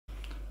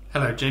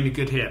Hello, Jamie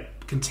Goode here,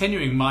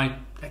 continuing my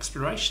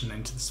exploration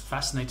into this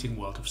fascinating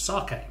world of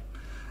sake.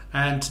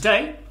 And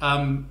today,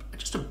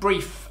 just a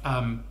brief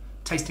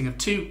tasting of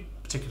two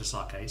particular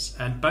sakes,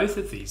 and both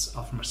of these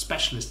are from a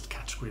specialist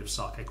category of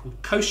sake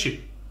called Koshu.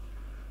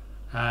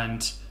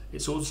 And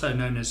it's also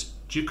known as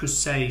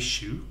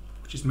Jukusei-shu,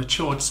 which is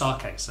matured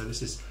sake. So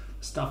this is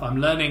stuff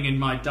I'm learning in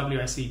my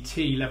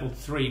WSET Level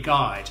 3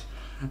 guide.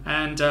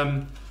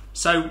 And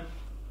so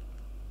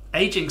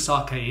aging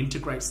sake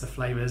integrates the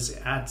flavours,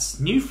 it adds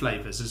new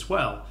flavours as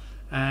well,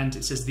 and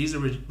it says these are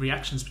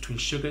reactions between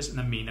sugars and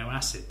amino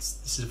acids.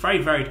 This is a very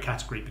varied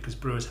category because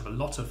brewers have a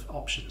lot of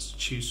options to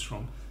choose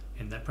from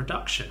in their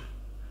production.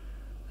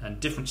 And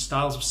different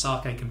styles of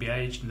sake can be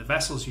aged, and the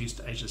vessels used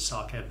to age the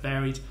sake are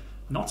varied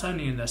not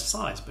only in their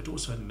size but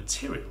also in the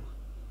material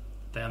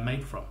they are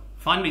made from.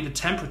 Finally, the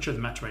temperature of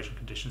the maturation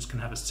conditions can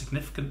have a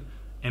significant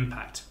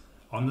impact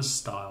on the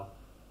style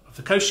of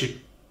the Koshu.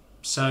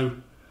 So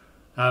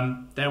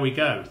there we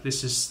go.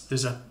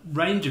 There's a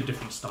range of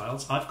different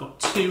styles. I've got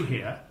two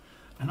here,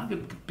 and I'm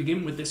going to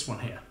begin with this one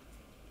here.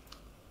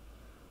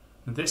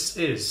 And this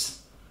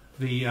is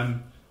the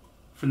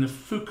from the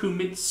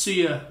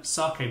Fukumitsuya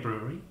Sake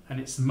Brewery, and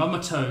it's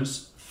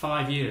Momoto's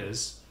 5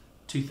 years,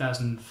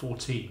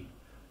 2014.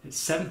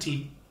 It's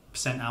 70%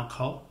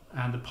 alcohol,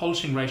 and the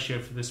polishing ratio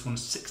for this one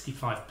is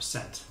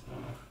 65%.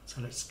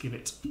 So let's give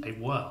it a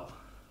whirl.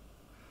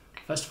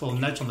 First of all,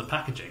 note on the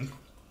packaging.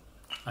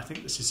 I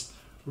think this is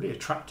really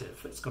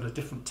attractive. It's got a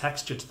different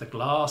texture to the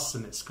glass,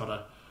 and it's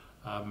got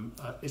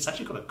it's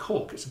actually got a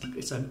cork.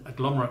 It's an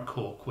agglomerate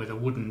cork with a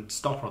wooden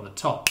stopper on the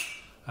top,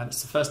 and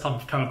it's the first time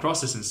I've come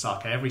across this in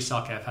sake. Every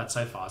sake I've had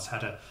so far has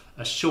had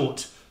a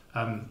short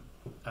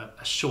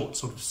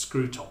sort of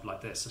screw top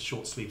like this, a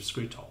short sleeve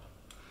screw top,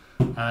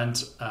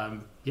 and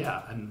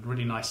yeah, and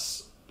really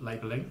nice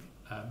labelling.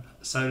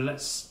 So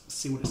let's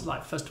see what it's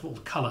like. First of all,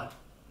 the colour.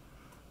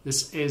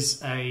 This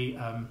is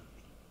a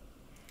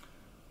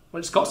well,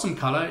 it's got some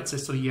colour. It's a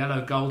sort of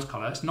yellow gold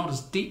colour. It's not as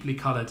deeply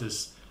coloured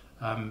as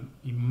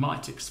you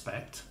might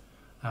expect.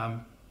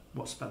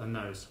 What's about the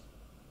nose?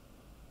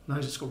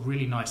 Nose, it's got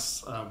really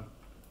nice, how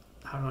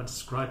do I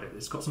describe it?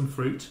 It's got some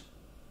fruit.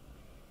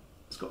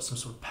 It's got some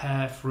sort of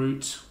pear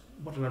fruit.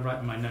 What did I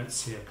write in my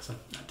notes here? Because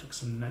I took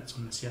some notes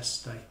on this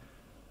yesterday.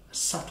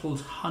 Subtle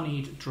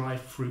honeyed dry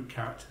fruit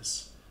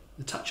characters.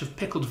 The touch of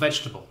pickled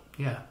vegetable.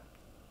 Yeah.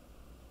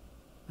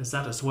 There's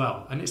that as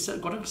well. And it's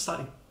got a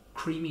slightly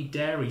creamy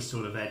dairy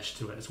sort of edge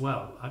to it as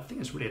well. I think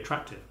it's really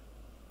attractive.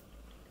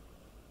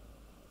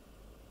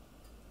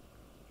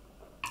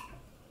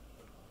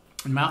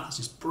 And mouth is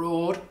just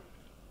broad.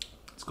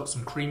 It's got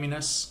some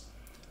creaminess.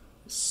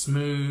 It's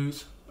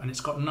smooth, and it's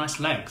got a nice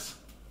length.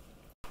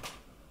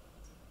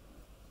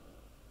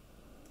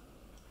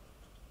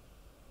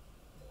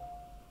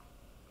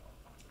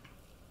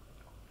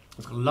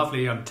 It's got a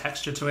lovely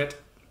texture to it.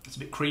 It's a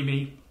bit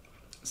creamy.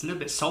 It's a little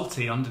bit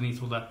salty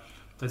underneath all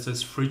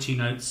those fruity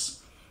notes.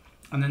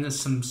 And then there's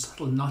some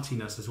subtle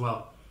nuttiness as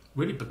well.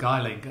 Really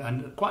beguiling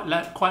and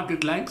quite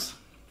good length.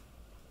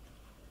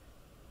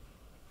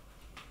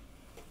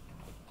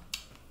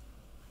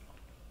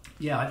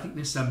 Yeah, I think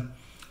this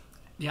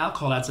the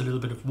alcohol adds a little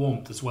bit of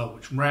warmth as well,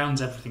 which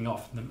rounds everything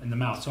off in the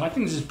mouth. So I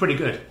think this is pretty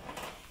good.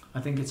 I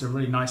think it's a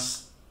really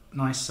nice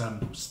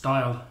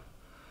style,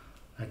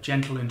 a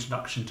gentle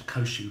introduction to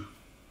Koshu.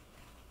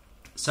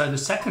 So the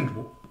second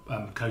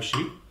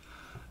Koshu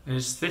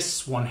is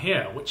this one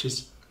here, which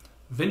is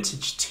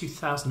vintage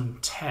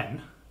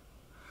 2010,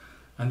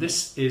 and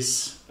this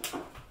is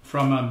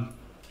from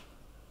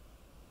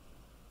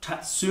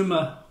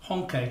Tatsuma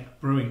Honke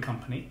Brewing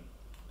Company,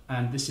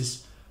 and this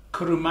is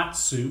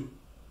Kurumatsu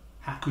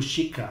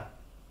Hakushika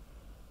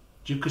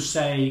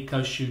Jukusei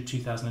Koshu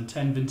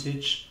 2010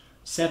 vintage,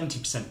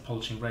 70%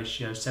 polishing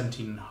ratio,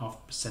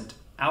 17.5%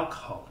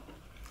 alcohol.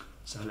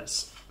 So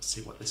let's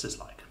see what this is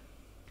like.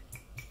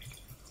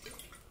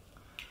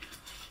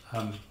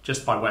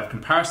 Just by way of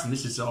comparison,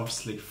 this is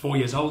obviously 4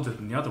 years older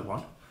than the other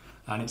one,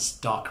 and it's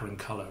darker in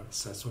colour.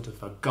 It's a sort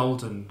of a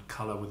golden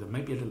colour with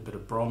maybe a little bit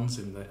of bronze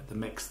in the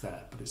mix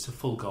there, but it's a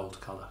full gold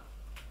colour.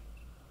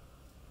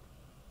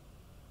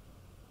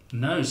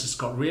 Nose, it's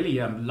got really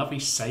lovely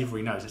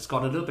savoury nose. It's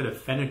got a little bit of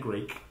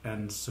fenugreek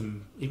and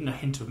even a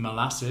hint of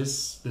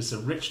molasses. There's a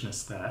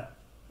richness there.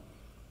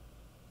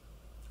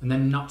 And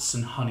then nuts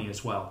and honey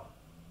as well.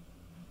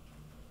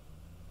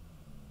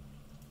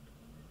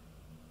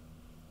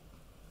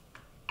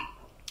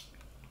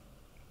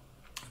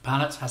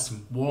 Palate has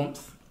some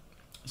warmth.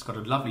 It's got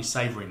a lovely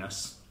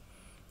savouriness,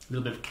 a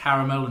little bit of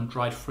caramel and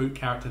dried fruit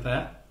character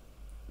there,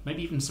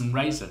 maybe even some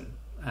raisin,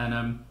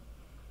 and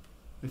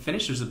the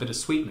finish has a bit of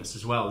sweetness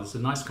as well. There's a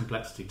nice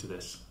complexity to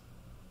this.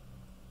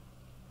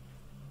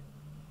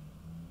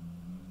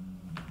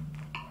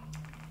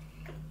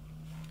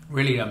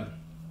 Really,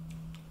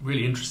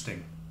 really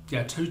interesting.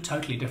 Yeah, two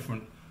totally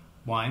different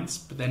wines,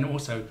 but then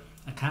also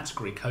a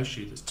category,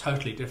 Koshu, that's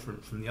totally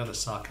different from the other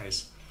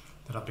sakes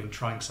that I've been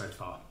trying so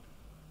far.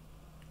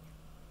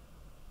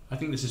 I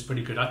think this is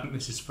pretty good. I think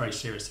this is very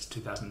serious, this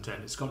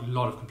 2010. It's got a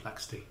lot of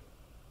complexity.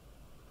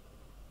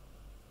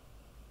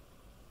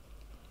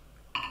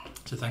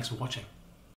 So thanks for watching.